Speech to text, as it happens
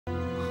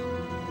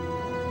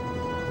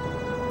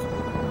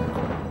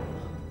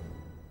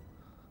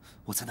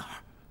我在哪儿？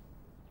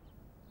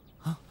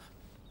啊？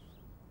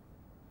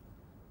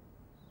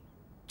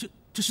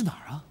这是哪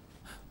儿啊？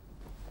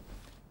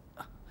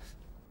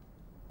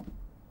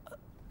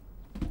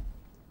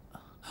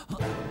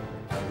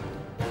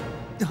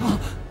头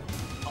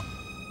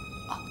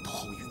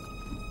好晕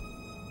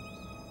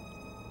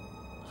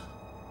啊！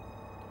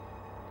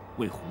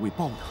为虎为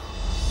豹呢？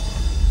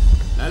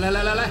来，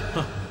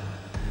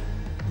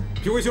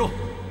评委兄，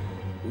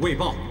为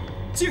豹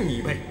敬你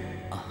一杯。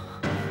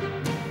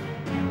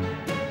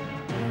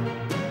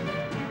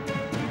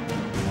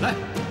来，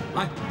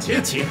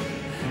请。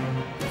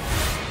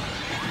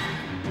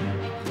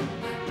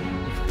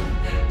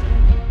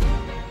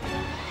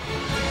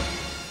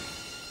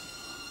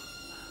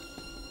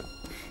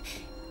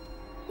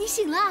你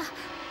醒了，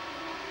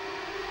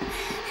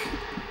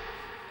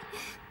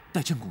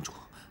代朕公主。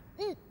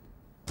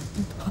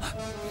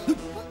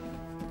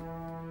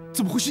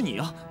怎么会是你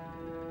啊？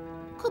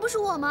可不是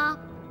我吗？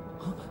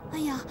哎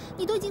呀，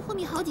你都已经昏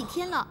迷好几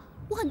天了，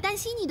我很担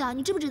心你的，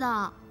你知不知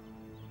道？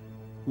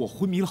我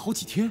昏迷了好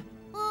几天。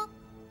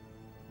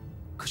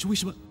可是为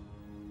什么，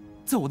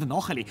在我的脑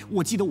海里，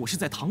我记得我是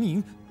在唐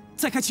营，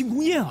在开庆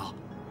功宴啊。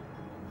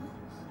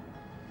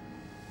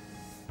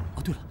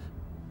哦，对了，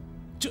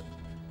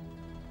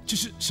这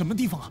是什么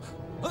地方啊？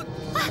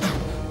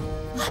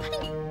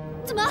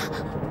怎么？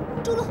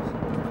朱露，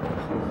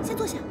先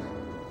坐下。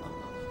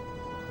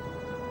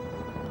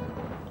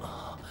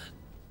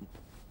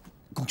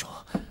公主，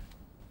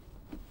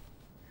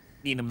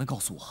你能不能告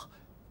诉我，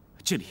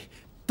这里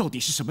到底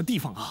是什么地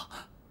方啊？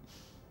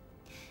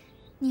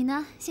你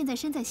呢，现在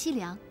身在西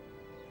凉，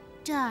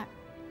这儿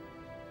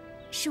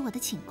是我的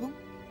寝宫。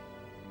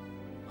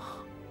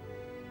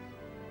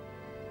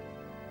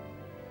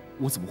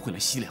我怎么会来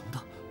西凉的？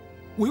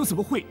我又怎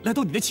么会来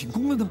到你的寝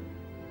宫了呢？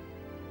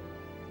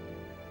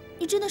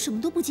你真的什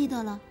么都不记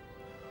得了？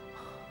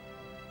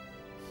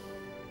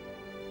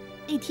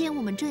那天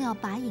我们正要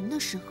拔营的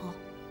时候，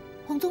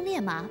红鬃烈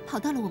马跑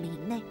到了我们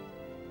营内，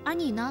而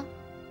你呢，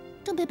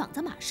正被绑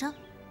在马上。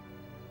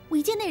我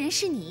一见那人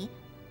是你，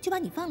就把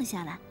你放了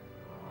下来。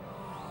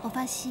我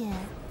发现，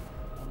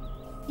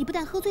你不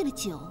但喝醉了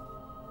酒，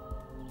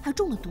还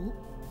中了毒。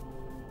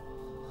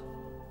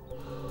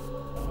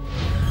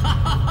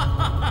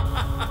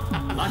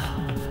来，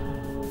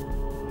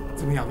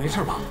怎么样？没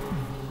事吧？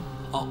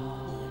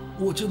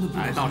我真的不……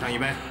来，倒上一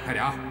杯，快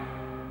点儿！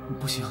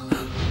不行，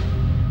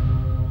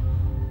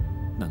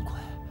难怪，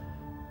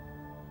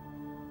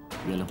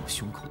原来我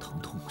胸口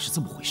疼痛是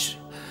这么回事。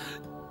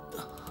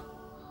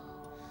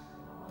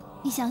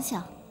你想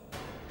想，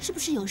是不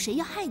是有谁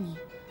要害你？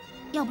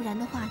要不然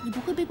的话，你不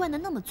会被灌得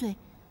那么醉，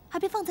还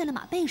被放在了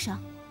马背上。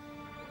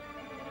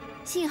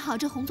幸好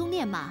这红鬃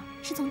烈马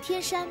是从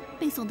天山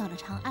被送到了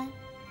长安，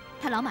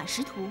他老马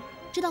识途，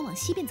知道往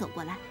西边走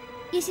过来。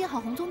也幸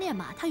好红鬃烈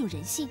马它有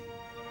人性，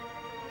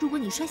如果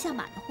你摔下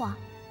马的话，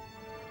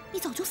你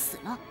早就死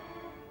了。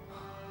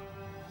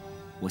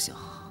我想，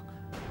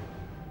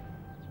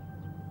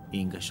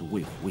应该是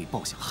为虎为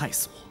豹想害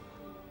死我。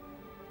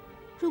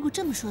如果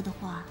这么说的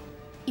话，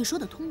也说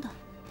得通的。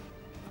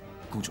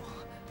公主。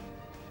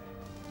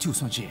就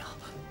算这样，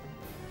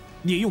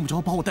你也用不着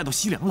把我带到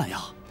西凉来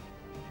呀。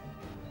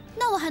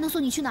那我还能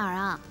送你去哪儿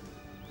啊？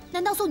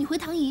难道送你回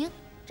唐营，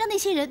让那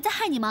些人再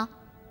害你吗？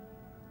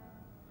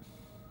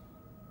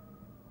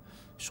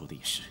说的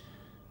也是。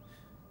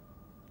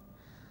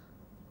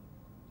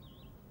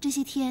这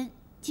些天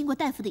经过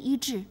大夫的医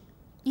治，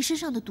你身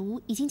上的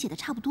毒已经解得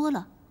差不多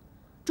了。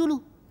朱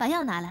露，把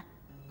药拿来。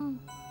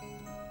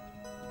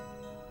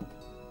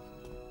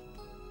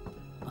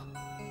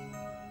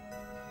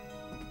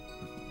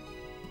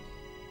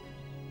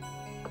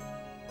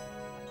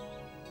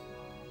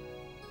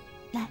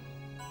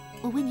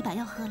我为你把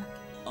药喝了。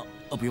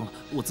不用了，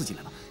我自己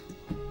来吧。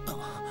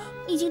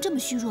你已经这么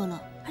虚弱了，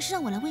还是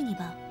让我来喂你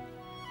吧。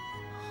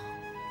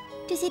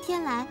这些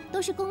天来都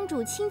是公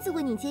主亲自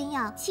为你煎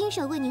药，亲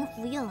手为您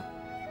服用。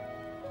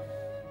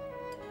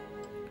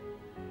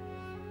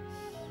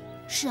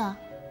是啊，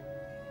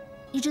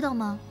你知道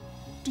吗？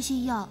这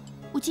些药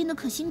我煎得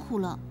可辛苦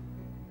了。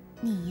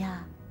你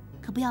呀，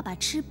可不要把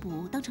吃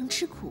补当成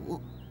吃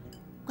苦，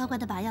乖乖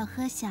的把药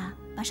喝下，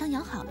把伤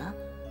养好了，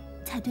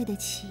才对得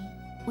起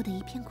我的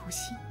一片苦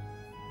心。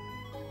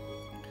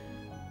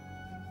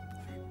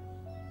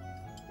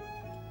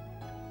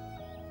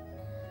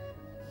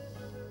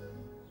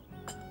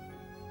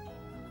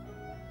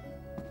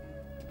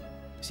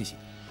谢谢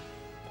你。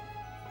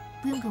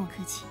不用跟我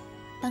客气。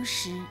当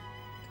时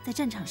在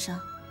战场上，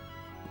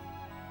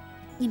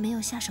你没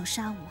有下手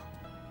杀我，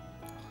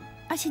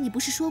而且你不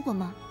是说过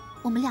吗？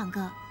我们两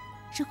个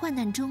是患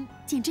难中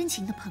见真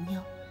情的朋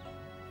友，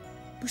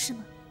不是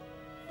吗？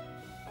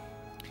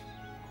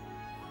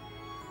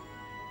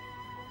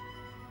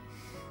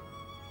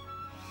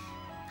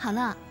好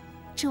了，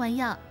吃完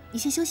药你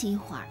先休息一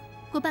会儿，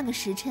过半个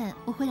时辰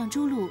我会让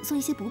朱露送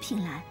一些补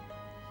品来。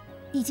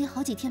你已经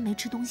好几天没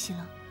吃东西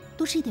了，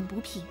多吃一点补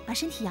品，把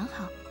身体养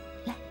好。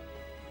来，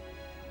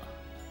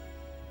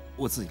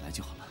我自己来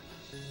就好了，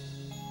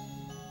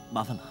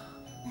麻烦了。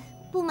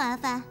不麻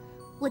烦，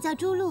我叫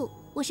朱露，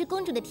我是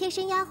公主的贴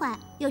身丫鬟，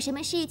有什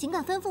么事尽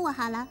管吩咐我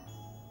好了。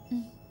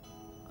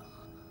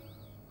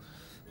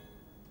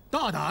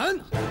大胆！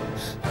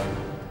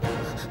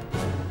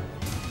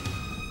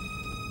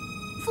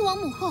父王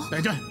母后，待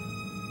战，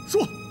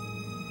说，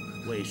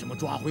为什么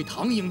抓回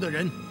唐营的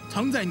人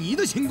藏在你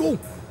的寝宫？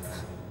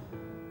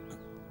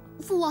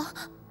父王，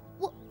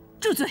我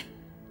住嘴！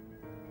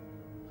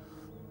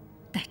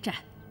待战，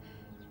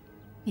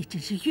你真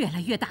是越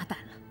来越大胆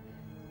了。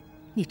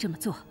你这么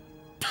做，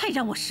太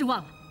让我失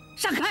望了。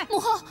闪开！母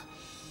后，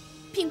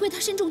平贵他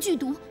身中剧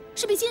毒，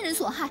是被奸人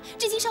所害，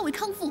至今尚未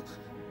康复，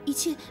一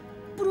切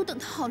不如等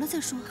他好了再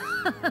说。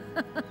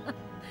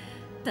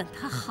等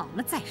他好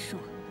了再说，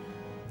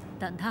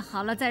等他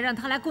好了再让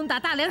他来攻打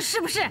大梁，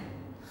是不是？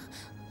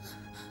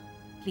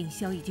凌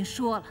霄已经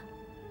说了，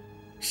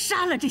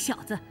杀了这小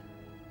子，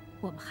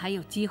我们还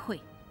有机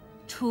会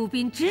出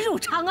兵直入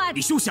长安。你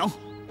休想！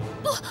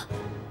不，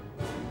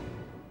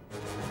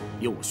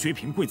有我薛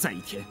平贵在一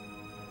天，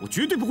我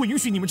绝对不会允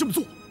许你们这么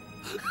做。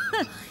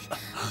哼，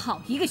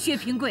好一个薛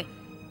平贵，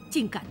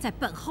竟敢在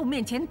本后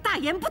面前大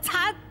言不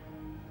惭！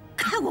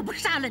看我不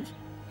杀了你！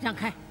让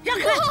开，让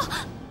开！母后，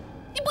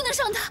你不能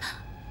伤他。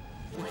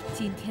我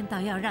今天倒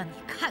要让你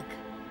看看，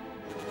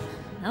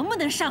能不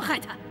能伤害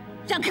他！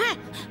让开！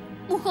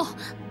母后，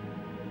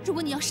如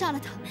果你要杀了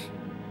他，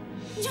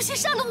你就先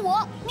杀了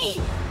我。你，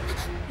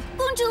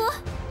公主，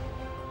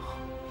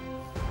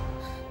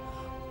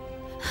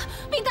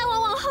禀大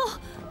王王后，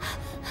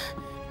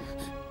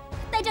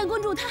待战公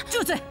主她……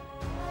住嘴！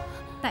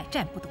待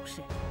战不懂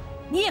事，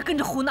你也跟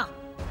着胡闹。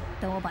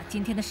等我把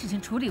今天的事情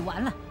处理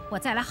完了，我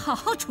再来好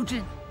好处置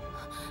你。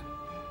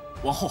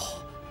王后，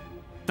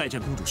待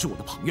战公主是我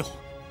的朋友，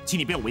请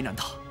你不要为难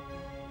她。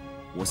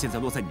我现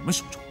在落在你们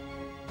手中，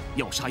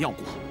要杀要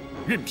剐，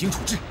任凭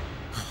处置。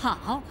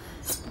好，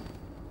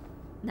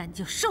那你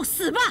就受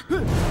死吧！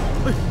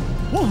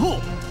王后，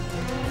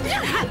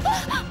让开！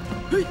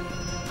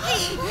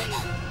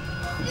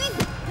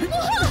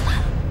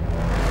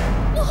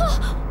母后，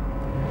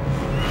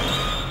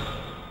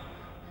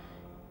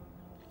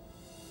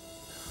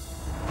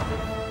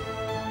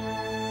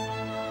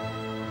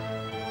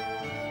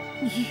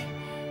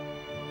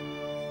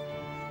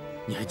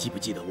你还记不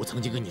记得我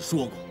曾经跟你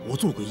说过，我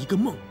做过一个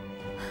梦？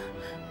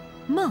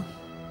梦？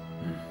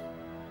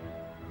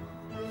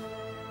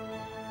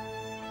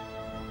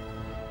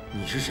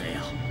你是谁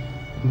呀？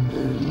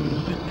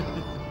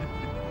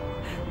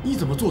你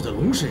怎么坐在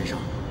龙身上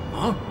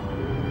啊？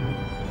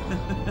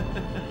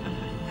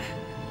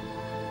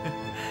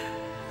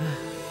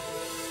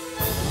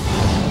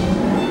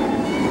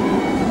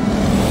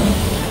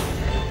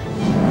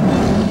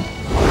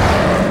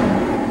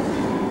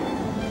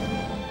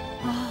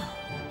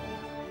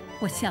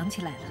我想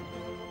起来了，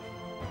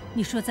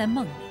你说在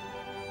梦里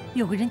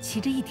有个人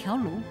骑着一条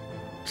龙，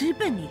直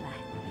奔你来。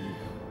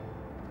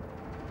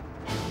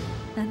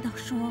难道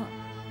说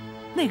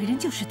那个人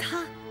就是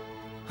他？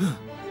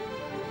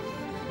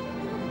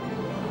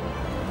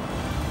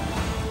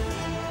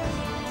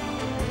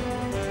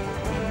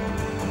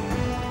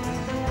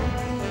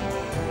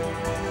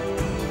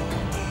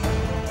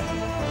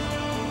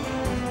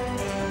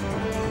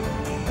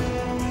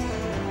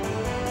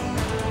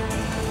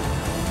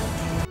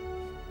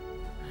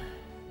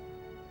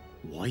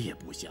我也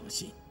不相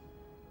信，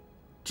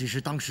只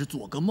是当时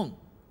做个梦，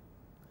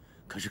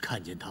可是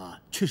看见他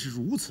却是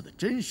如此的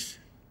真实。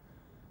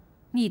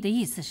你的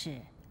意思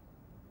是，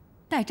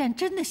待战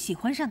真的喜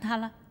欢上他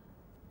了？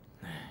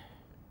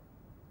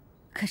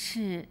可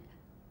是，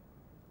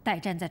待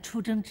战在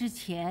出征之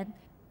前，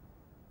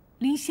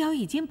凌霄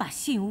已经把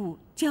信物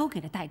交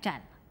给了待战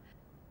了，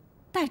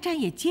待战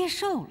也接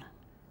受了，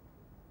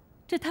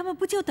这他们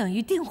不就等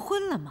于订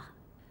婚了吗？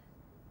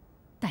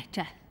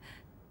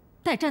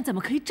待战怎么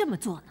可以这么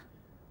做呢？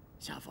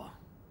夏风，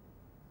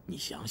你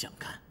想想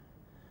看，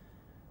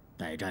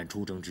待战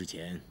出征之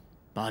前，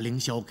把凌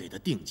霄给的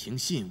定情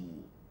信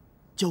物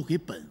交给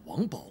本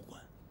王保管。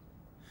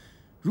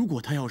如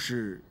果他要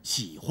是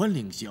喜欢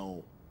凌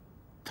霄，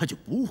他就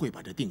不会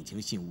把这定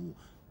情信物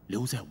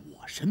留在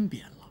我身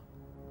边了。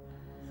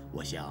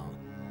我想，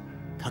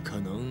他可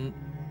能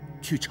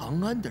去长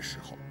安的时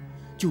候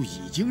就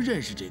已经认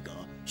识这个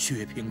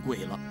薛平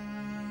贵了。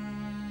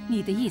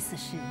你的意思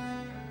是，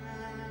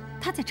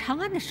他在长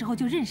安的时候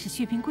就认识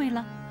薛平贵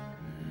了？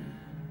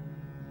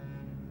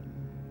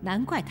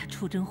难怪他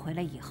出征回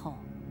来以后，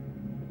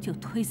就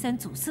推三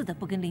阻四的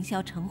不跟凌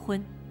霄成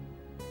婚。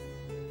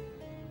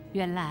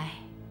原来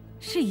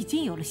是已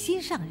经有了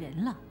心上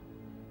人了。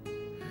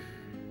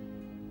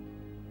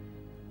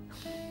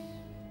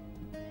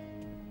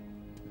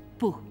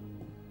不，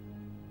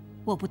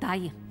我不答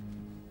应，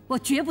我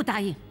绝不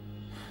答应。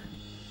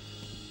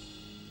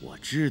我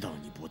知道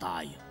你不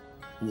答应，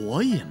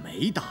我也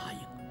没答应。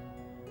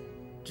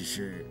只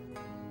是，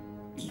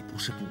你不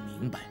是不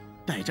明白，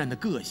待战的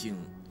个性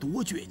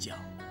多倔强。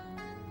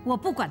我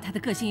不管他的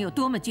个性有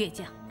多么倔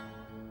强，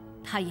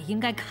他也应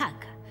该看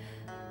看，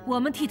我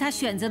们替他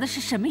选择的是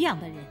什么样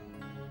的人。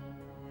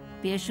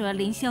别说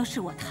凌霄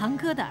是我堂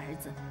哥的儿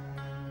子，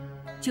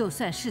就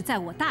算是在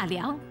我大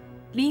梁，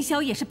凌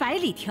霄也是百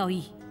里挑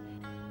一，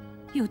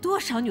有多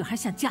少女孩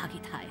想嫁给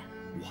他呀？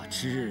我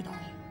知道，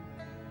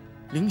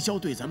凌霄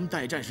对咱们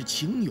代战是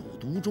情有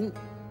独钟，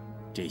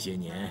这些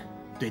年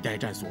对代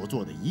战所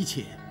做的一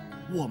切，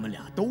我们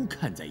俩都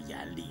看在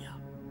眼里啊。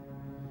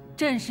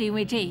正是因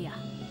为这样，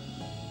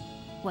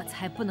我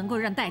才不能够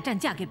让代战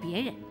嫁给别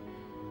人，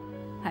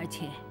而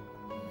且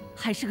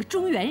还是个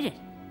中原人。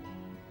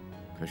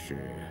可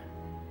是，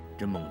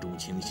这梦中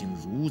情形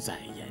如在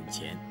眼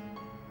前。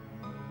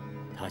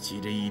他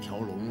骑着一条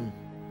龙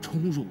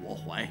冲入我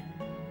怀，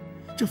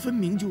这分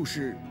明就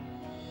是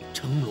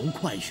乘龙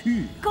快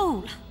婿啊！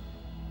够了，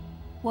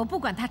我不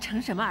管他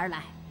乘什么而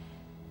来，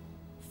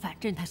反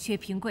正他薛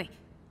平贵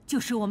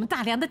就是我们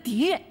大梁的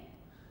敌人，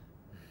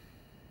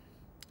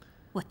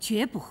我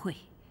绝不会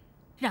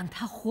让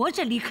他活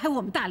着离开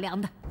我们大梁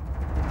的。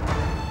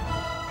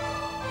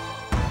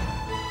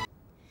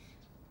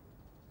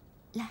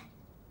来，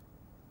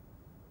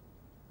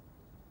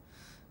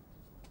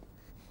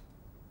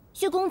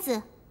薛公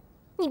子，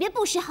你别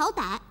不识好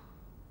歹。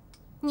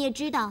你也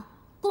知道，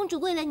公主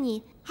为了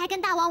你还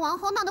跟大王王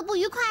后闹得不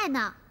愉快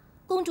呢。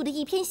公主的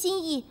一片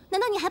心意，难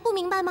道你还不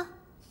明白吗？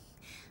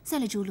算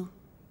了，朱露，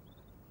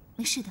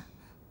没事的。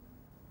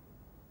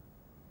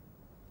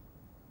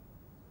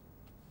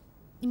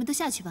你们都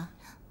下去吧。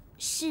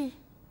是。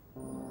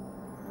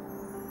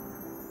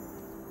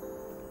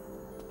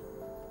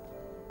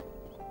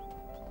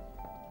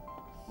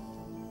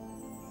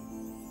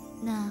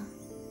那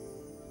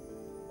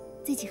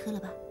自己喝了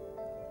吧。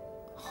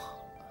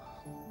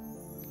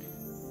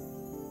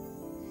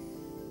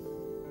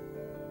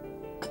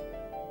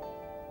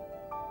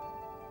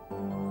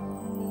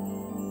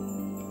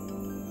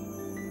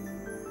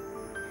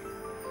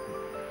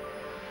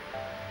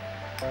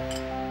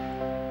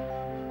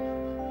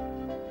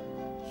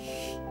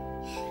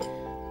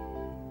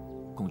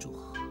公主，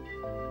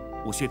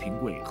我薛平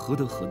贵何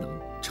德何能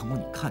承蒙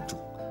你看重？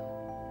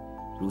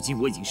如今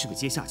我已经是个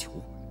阶下囚，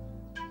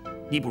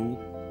你不如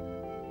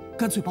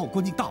干脆把我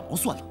关进大牢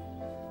算了。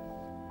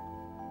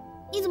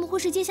你怎么会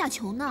是阶下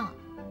囚呢？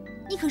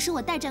你可是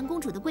我代战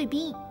公主的贵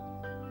宾。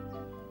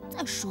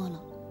再说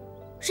了，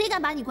谁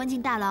敢把你关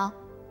进大牢？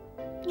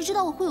你知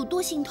道我会有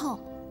多心痛，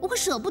我会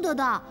舍不得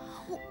的，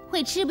我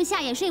会吃不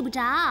下也睡不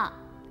着，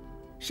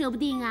说不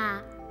定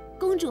啊，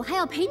公主还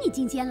要陪你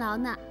进监牢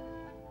呢。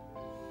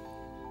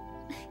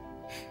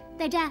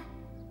代战，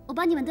我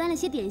帮你们端了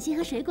些点心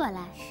和水果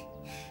来。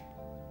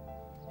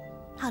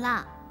好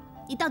啦，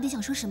你到底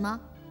想说什么？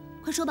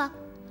快说吧。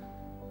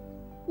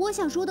我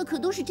想说的可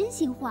都是真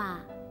心话。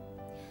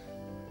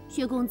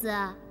薛公子，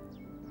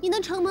你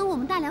能承蒙我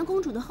们大梁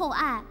公主的厚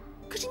爱，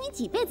可是你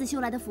几辈子修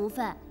来的福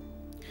分，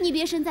你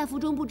别身在福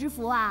中不知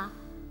福啊！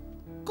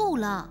够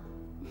了，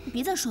你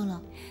别再说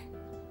了。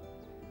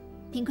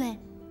平贵，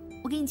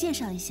我给你介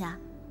绍一下，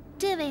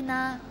这位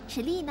呢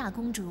是丽娜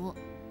公主，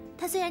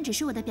她虽然只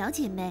是我的表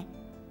姐妹，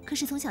可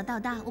是从小到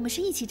大我们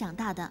是一起长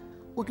大的，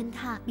我跟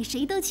她比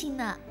谁都亲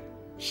呢。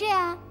是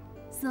啊，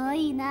所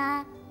以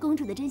呢，公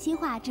主的真心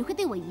话只会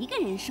对我一个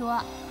人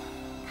说。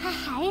她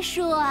还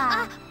说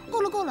啊，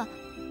够了够了，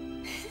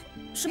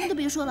什么都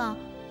别说了。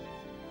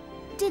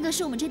这个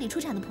是我们这里出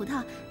产的葡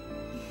萄，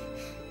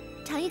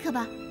尝一颗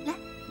吧，来。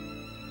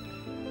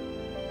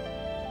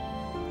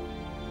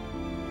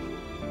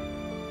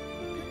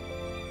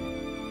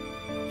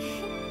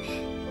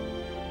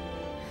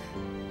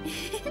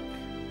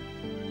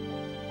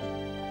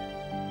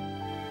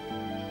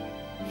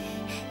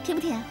甜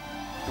不甜？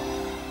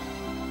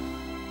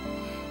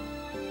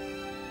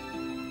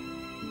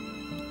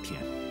甜。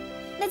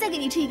那再给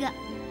你吃一个。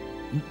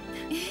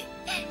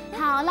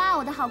好啦，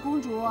我的好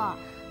公主，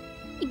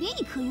你别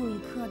一颗又一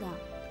颗的，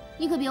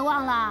你可别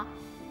忘了，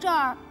这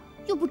儿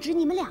又不止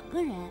你们2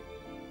个人。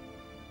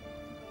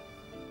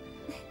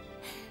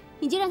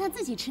你就让她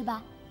自己吃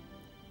吧。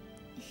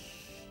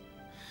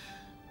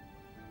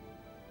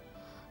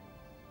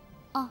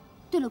哦，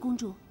对了，公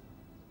主，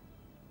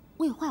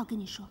我有话要跟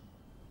你说。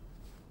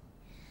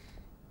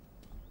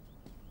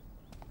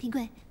平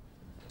贵，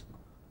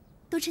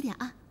多吃点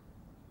啊。